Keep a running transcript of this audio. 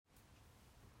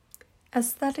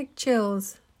Aesthetic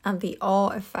chills and the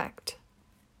awe effect.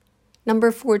 Number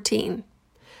 14.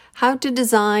 How to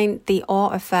design the awe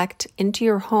effect into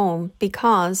your home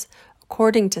because,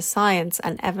 according to science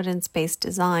and evidence-based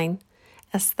design,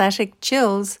 aesthetic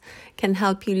chills can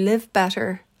help you live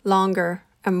better, longer,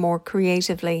 and more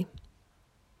creatively.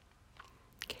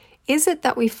 Is it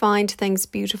that we find things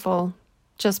beautiful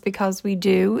just because we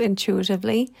do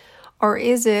intuitively, or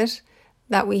is it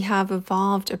that we have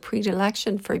evolved a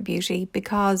predilection for beauty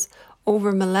because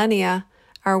over millennia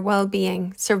our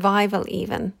well-being, survival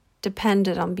even,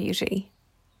 depended on beauty?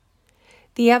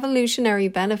 The evolutionary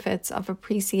benefits of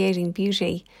appreciating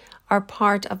beauty are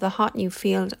part of the hot new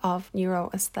field of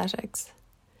neuroaesthetics.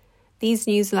 These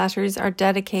newsletters are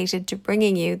dedicated to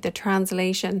bringing you the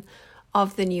translation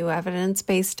of the new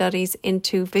evidence-based studies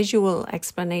into visual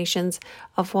explanations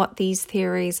of what these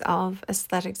theories of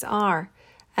aesthetics are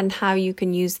and how you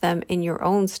can use them in your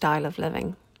own style of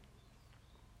living.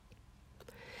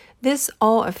 This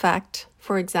awe effect,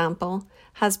 for example,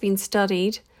 has been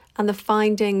studied, and the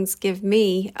findings give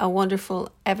me a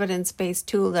wonderful evidence-based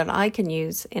tool that I can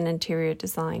use in interior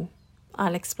design.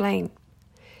 I'll explain.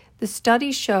 The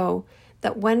studies show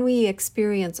that when we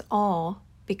experience awe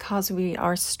because we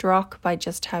are struck by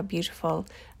just how beautiful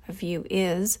a view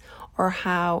is or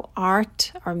how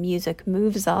art or music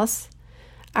moves us,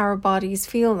 our bodies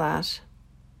feel that.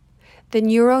 The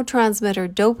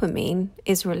neurotransmitter dopamine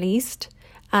is released,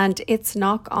 and its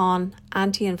knock-on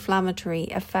anti-inflammatory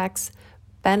effects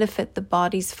benefit the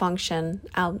body's function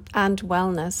and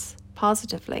wellness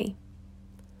positively.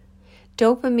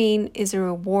 Dopamine is a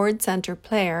reward center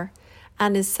player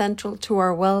and is central to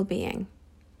our well-being.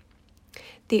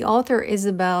 The author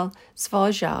Isabel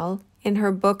Svojal, in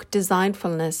her book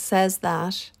Designfulness, says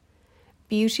that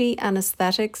beauty and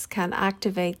aesthetics can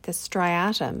activate the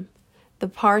striatum, the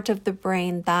part of the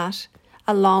brain that,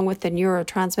 along with the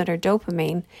neurotransmitter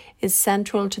dopamine, is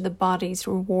central to the body's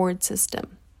reward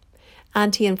system.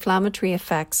 Anti-inflammatory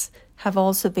effects have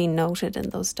also been noted in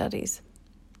those studies.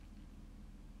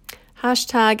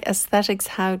 #aesthetics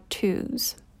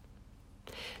how-tos.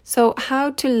 So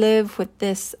how to live with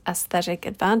this aesthetic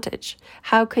advantage?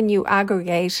 How can you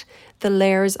aggregate the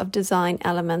layers of design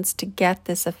elements to get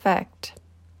this effect?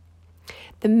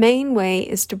 The main way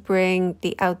is to bring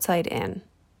the outside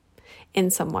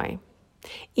in some way.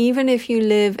 Even if you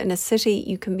live in a city,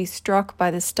 you can be struck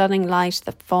by the stunning light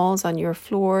that falls on your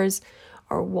floors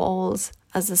or walls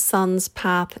as the sun's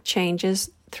path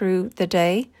changes through the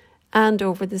day and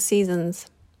over the seasons.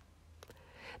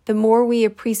 The more we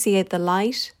appreciate the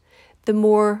light, the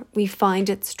more we find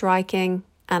it striking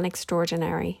and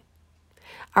extraordinary.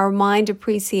 Our mind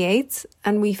appreciates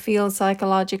and we feel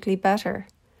psychologically better.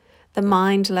 The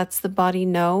mind lets the body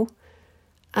know,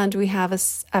 and we have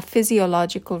a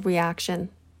physiological reaction.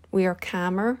 We are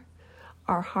calmer,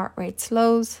 our heart rate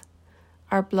slows,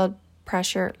 our blood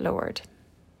pressure lowered.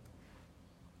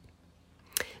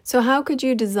 So how could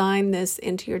you design this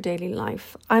into your daily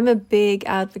life? I'm a big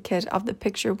advocate of the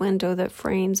picture window that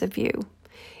frames a view.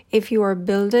 If you are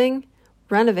building,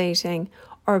 renovating,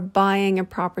 or buying a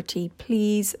property,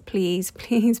 please, please,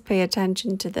 please pay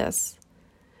attention to this.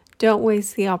 Don't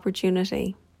waste the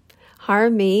opportunity. Hire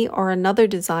me or another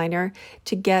designer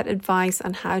to get advice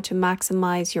on how to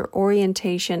maximize your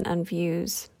orientation and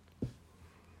views.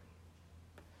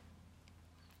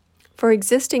 For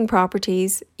existing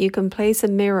properties, you can place a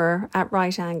mirror at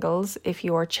right angles if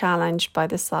you are challenged by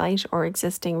the site or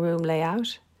existing room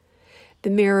layout. The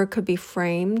mirror could be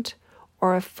framed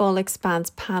or a full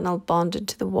expanse panel bonded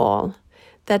to the wall.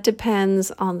 That depends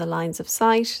on the lines of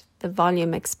sight, the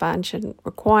volume expansion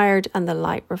required, and the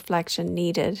light reflection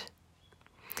needed.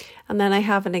 And then I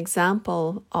have an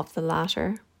example of the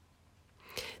latter.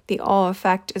 The awe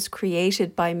effect is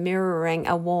created by mirroring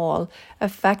a wall,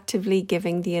 effectively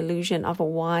giving the illusion of a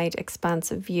wide,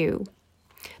 expansive view.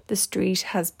 The street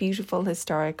has beautiful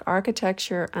historic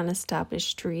architecture and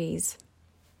established trees.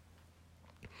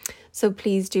 So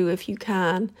please do, if you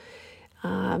can,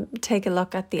 take a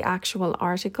look at the actual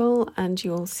article, and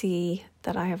you'll see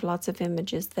that I have lots of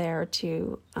images there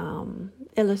to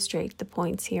illustrate the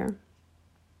points here.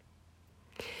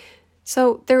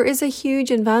 So there is a huge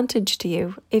advantage to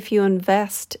you if you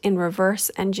invest in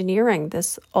reverse engineering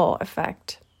this awe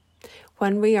effect.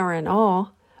 When we are in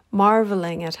awe,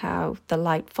 marveling at how the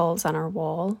light falls on our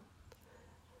wall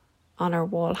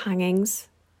hangings,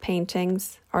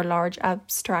 paintings, or large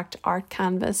abstract art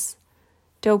canvas,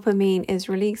 dopamine is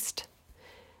released.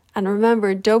 And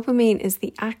remember, dopamine is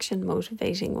the action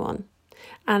motivating one,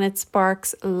 and it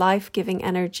sparks life-giving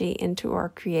energy into our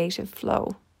creative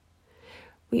flow.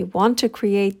 We want to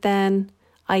create then,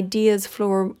 Ideas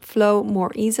flow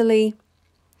more easily.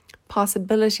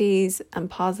 Possibilities and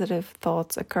positive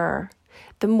thoughts occur.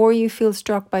 The more you feel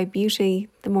struck by beauty,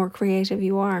 the more creative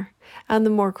you are. And the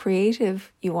more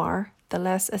creative you are, the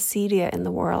less acedia in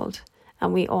the world.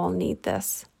 And we all need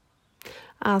this.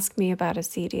 Ask me about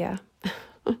acedia.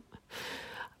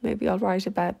 Maybe I'll write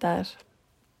about that.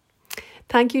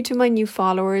 Thank you to my new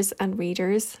followers and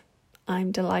readers.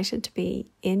 I'm delighted to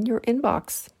be in your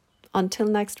inbox. Until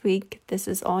next week, this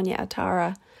is Anya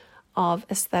Atara of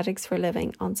Aesthetics for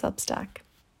Living on Substack.